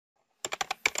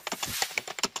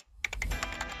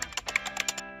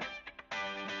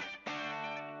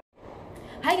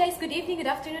Hi guys! Good evening, good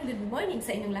afternoon, good morning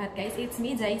sa inyong lahat guys. It's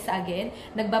me, Jaisa again.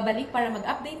 Nagbabalik para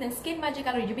mag-update ng Skin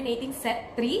Magical Rejuvenating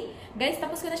Set 3. Guys,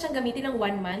 tapos ko na siyang gamitin ng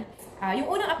 1 month. Yung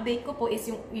unang update ko po is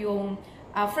yung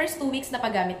first 2 weeks na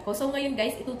paggamit ko. So ngayon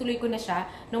guys, itutuloy ko na siya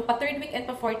nung pa 3rd week and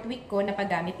pa 4th week ko na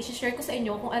paggamit. I-share ko sa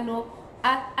inyo kung ano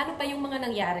at ano pa yung mga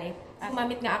nangyari.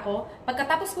 Gumamit nga ako.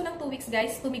 Pagkatapos ko ng 2 weeks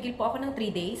guys, tumigil po ako ng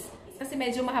 3 days. Kasi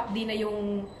medyo mahapdi na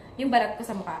yung balat ko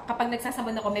sa mukha. Kapag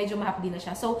nagsasabon ako, medyo mahapdi na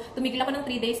siya. So, tumigil ako ng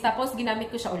 3 days, tapos ginamit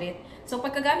ko siya ulit. So,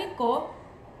 pagkagamit ko,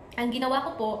 ang ginawa ko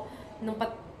po, nung pa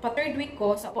 3rd week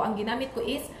ko, so po, ang ginamit ko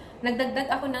is, nagdagdag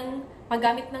ako ng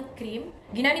paggamit ng cream.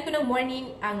 Ginamit ko ng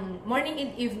morning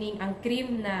and evening, ang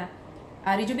cream na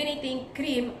rejuvenating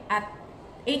cream at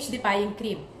age-defying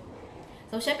cream.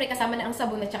 So, syempre, kasama na ang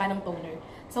sabon at saka ng toner.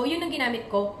 So, yun ang ginamit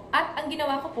ko. At ang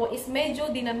ginawa ko po is medyo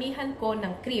dinamihan ko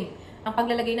ng cream. Ang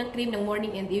paglalagay ng cream ng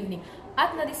morning and evening.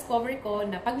 At na-discover ko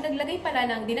na pag naglagay pala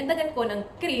ng dinagdagan ko ng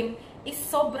cream, is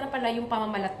sobra pala yung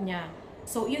pamamalat niya.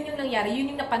 So, yun yung nangyari.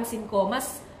 Yun yung napansin ko.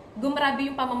 Mas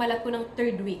gumrabe yung pamamalat ko ng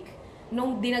 3rd week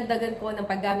nung dinagdagan ko ng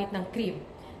paggamit ng cream.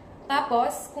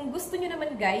 Tapos, kung gusto nyo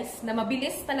naman guys, na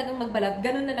mabilis talagang magbalat,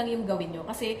 ganun na lang yung gawin nyo.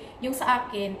 Kasi yung sa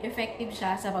akin, effective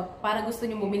siya sa para gusto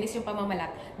nyo bumilis yung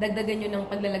pamamalat, dagdagan nyo ng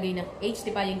paglalagay ng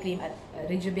age-defying cream at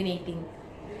rejuvenating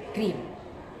cream.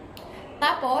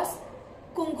 Tapos,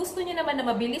 kung gusto nyo naman na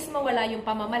mabilis mawala yung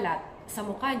pamamalat sa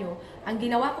mukha nyo, ang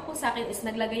ginawa ko po sa akin is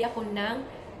naglagay ako ng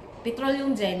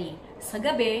petroleum jelly. Sa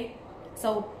gabi,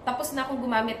 so, tapos na akong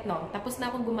gumamit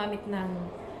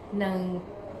ng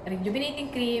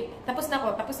rejuvenating cream. Tapos na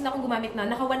akong gumamit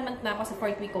naka 1 month na ako sa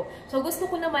 4th week ko. So, gusto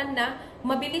ko naman na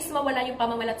mabilis mawala yung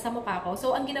pamamalat sa mukha ko.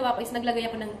 So, ang ginawa ko is naglagay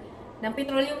ako ng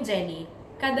petroleum jelly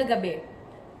kada gabi.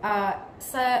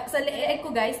 Sa leeg ko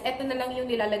guys, eto na lang yung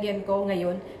nilalagyan ko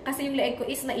ngayon. Kasi yung leeg ko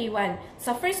is naiwan.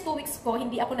 Sa first 2 weeks ko,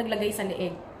 hindi ako naglagay sa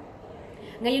leeg.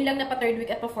 Ngayon lang na pa 3rd week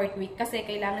at pa 4th week. Kasi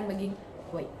kailangan maging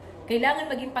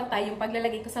pantay yung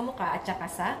paglalagay ko sa mukha at saka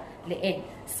sa leeg.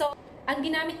 So, ang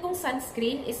ginamit kong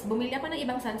sunscreen is bumili ako ng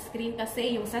ibang sunscreen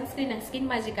kasi yung sunscreen ng Skin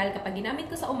Magical kapag ginamit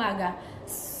ko sa umaga,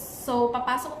 so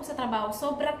papasok ako sa trabaho,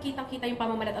 sobrang kitang-kita yung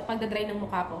pamamalat at pagdadry ng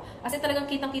mukha ko. Kasi talagang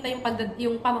kitang-kita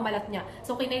yung pamamalat niya.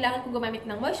 So kailangan ko gumamit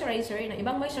ng moisturizer, ng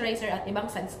ibang moisturizer at ibang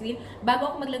sunscreen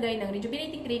bago ako maglagay ng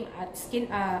rejuvenating cream at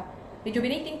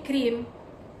rejuvenating cream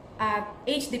at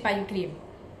age-defying cream.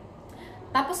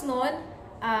 Tapos noon,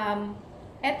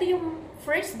 eto yung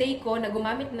first day ko na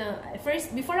gumamit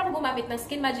before ako gumamit ng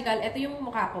Skin Magical, ito yung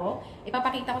mukha ko.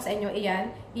 Ipapakita ko sa inyo,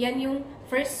 iyan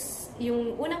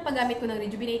yung unang paggamit ko ng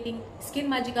Skin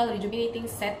Magical Rejuvenating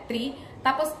Set 3.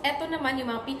 Tapos, ito naman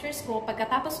yung mga pictures ko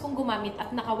pagkatapos kong gumamit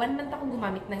at naka 1 month akong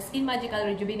gumamit ng Skin Magical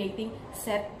Rejuvenating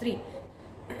Set 3.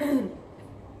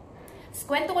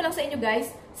 Kwento ko lang sa inyo guys,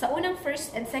 sa unang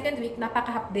 1st and 2nd week,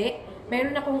 napakahapde.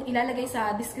 Meron akong ilalagay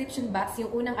sa description box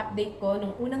yung unang update ko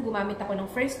nung unang gumamit ako ng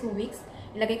first 2 weeks.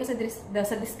 Ilagay ko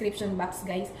sa description box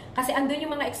guys. Kasi andun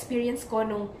yung mga experience ko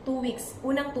nung 2 weeks.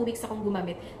 Unang 2 weeks akong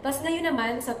gumamit. Tapos ngayon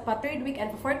naman, sa pa 3rd week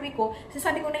and 4th week ko,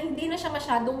 sasabi ko na hindi na siya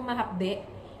masyadong mahapde.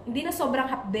 Hindi na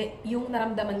sobrang hapde yung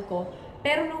naramdaman ko.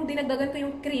 Pero nung dinagdagan ko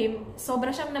yung cream,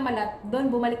 sobra siyang namalat. Doon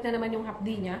bumalik na naman yung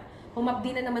hapdi niya.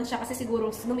 Humapdi na naman siya kasi siguro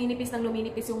luminipis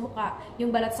yung mukha, yung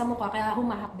balat sa mukha, kaya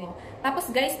humahapdi. Tapos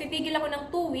guys, titigil ako ng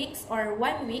 2 weeks or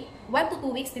 1 week, 1 to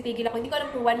 2 weeks titigil ako. Hindi ko alam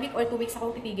kung 1 week or 2 weeks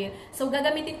akong titigil. So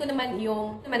gagamitin ko naman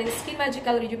yung Skin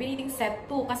Magical Rejuvenating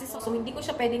Set 2 kasi so hindi ko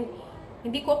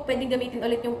pwedeng gamitin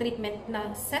ulit yung treatment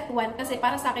na Set 1 kasi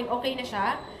para sa akin okay na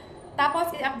siya.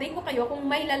 Tapos i-update ko kayo kung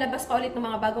may lalabas pa ulit ng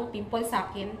mga bagong pimple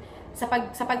sa akin. Sa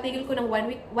pagtigil ko ng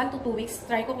 1 to 2 weeks,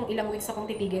 try ko kung ilang weeks akong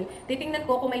titigil. Titingnan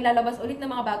ko kung may lalabas ulit ng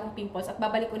mga bagong pimples at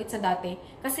babalik ulit sa dati.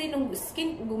 Kasi nung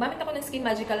gumamit ako ng Skin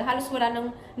Magical, halos wala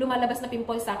nang lumalabas na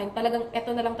pimples sa akin. Talagang,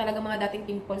 eto na lang talaga mga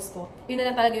dating pimples ko. Yun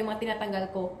na lang talaga yung mga tinatanggal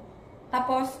ko.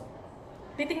 Tapos,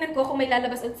 titingnan ko kung may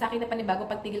lalabas ulit sa akin na panibago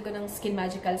pagtigil ko ng Skin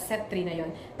Magical Set 3 na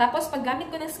yon. Tapos,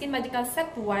 paggamit ko ng Skin Magical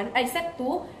Set 2,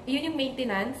 yun yung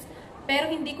maintenance.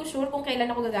 Pero hindi ko sure kung kailan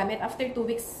ako gagamit. After 2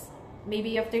 weeks,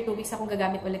 maybe after 2 weeks akong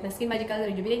gagamit ulit ng Skin Magical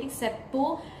Rejuvenating Set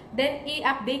 2. Then,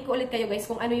 i-update ko ulit kayo guys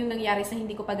kung ano yung nangyari sa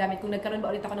hindi ko pagamit. Kung nagkaroon ba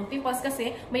ulit ako ng pimples.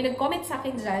 Kasi may nag-comment sa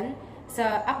akin dyan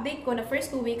sa update ko na first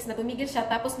 2 weeks na tumigil siya.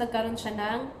 Tapos nagkaroon siya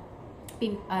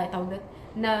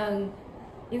ng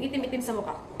yung itim-itim sa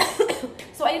mukha.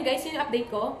 So, ayun guys, yun yung update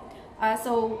ko.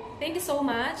 So, thank you so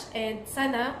much. And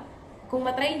sana, kung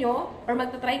matry nyo, or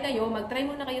magta-try kayo, mag-try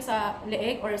muna kayo sa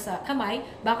leeg or sa kamay,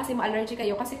 baka kasi ma-allergy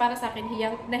kayo. Kasi para sa akin,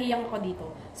 nahiyang ako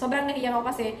dito. Sobrang nahiyang ako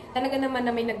kasi talaga naman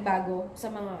na may nagbago sa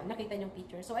mga nakita nyong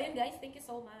picture. So, ayun guys, thank you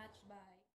so much. Bye!